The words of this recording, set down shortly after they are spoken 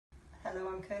Hello,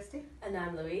 I'm Kirsty. And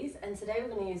I'm Louise, and today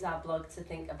we're going to use our blog to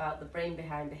think about the brain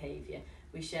behind behaviour.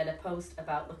 We shared a post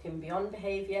about looking beyond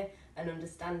behaviour and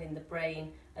understanding the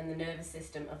brain and the nervous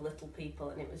system of little people,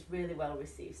 and it was really well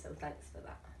received, so thanks for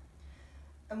that.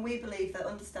 And we believe that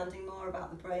understanding more about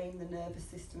the brain, the nervous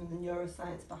system and the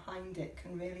neuroscience behind it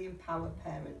can really empower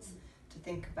parents to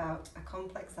think about a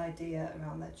complex idea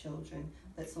around their children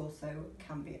that's also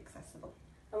can be accessible.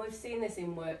 And we've seen this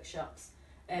in workshops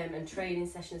and training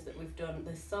sessions that we've done,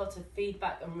 the sort of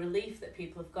feedback and relief that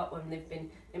people have got when they've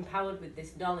been empowered with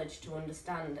this knowledge to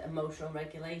understand emotional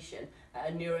regulation at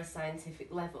a neuroscientific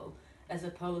level, as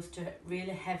opposed to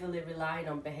really heavily relying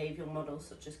on behavioural models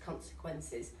such as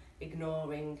consequences,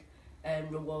 ignoring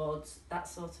rewards, that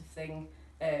sort of thing.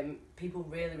 People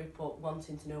really report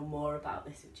wanting to know more about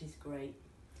this, which is great.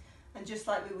 And just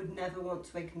like we would never want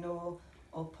to ignore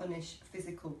or punish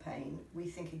physical pain, we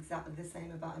think exactly the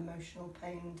same about emotional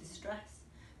pain and distress.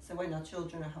 So when our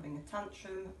children are having a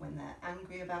tantrum, when they're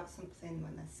angry about something,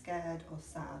 when they're scared or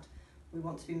sad, we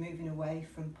want to be moving away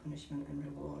from punishment and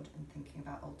reward and thinking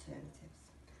about alternatives.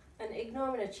 And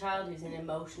ignoring a child who's in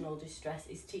emotional distress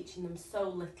is teaching them so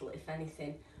little, if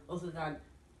anything, other than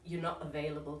you're not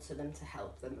available to them to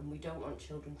help them, and we don't want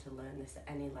children to learn this at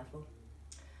any level.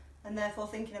 And therefore,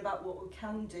 thinking about what we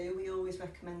can do, we always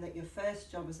recommend that your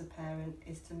first job as a parent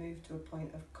is to move to a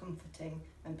point of comforting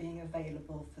and being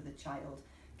available for the child,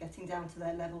 getting down to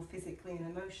their level physically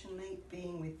and emotionally,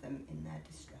 being with them in their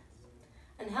distress.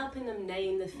 And helping them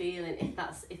name the feeling,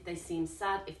 if they seem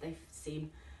sad, if they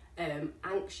seem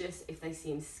anxious, if they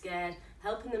seem scared,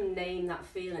 helping them name that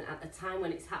feeling at the time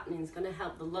when it's happening is going to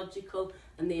help the logical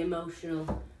and the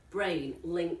emotional brain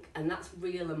link, and that's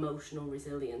real emotional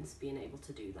resilience, being able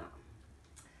to do that.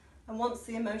 And once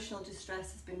the emotional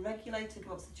distress has been regulated,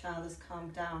 once the child has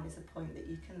calmed down, is a point that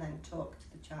you can then talk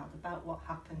to the child about what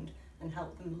happened and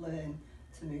help them learn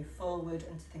to move forward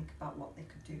and to think about what they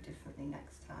could do differently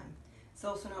next time. It's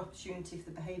also an opportunity, if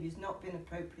the behaviour's not been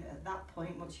appropriate at that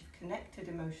point, once you've connected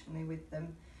emotionally with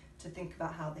them, to think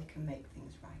about how they can make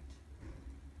things right.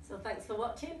 So thanks for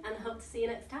watching, and I hope to see you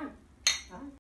next time. Bye.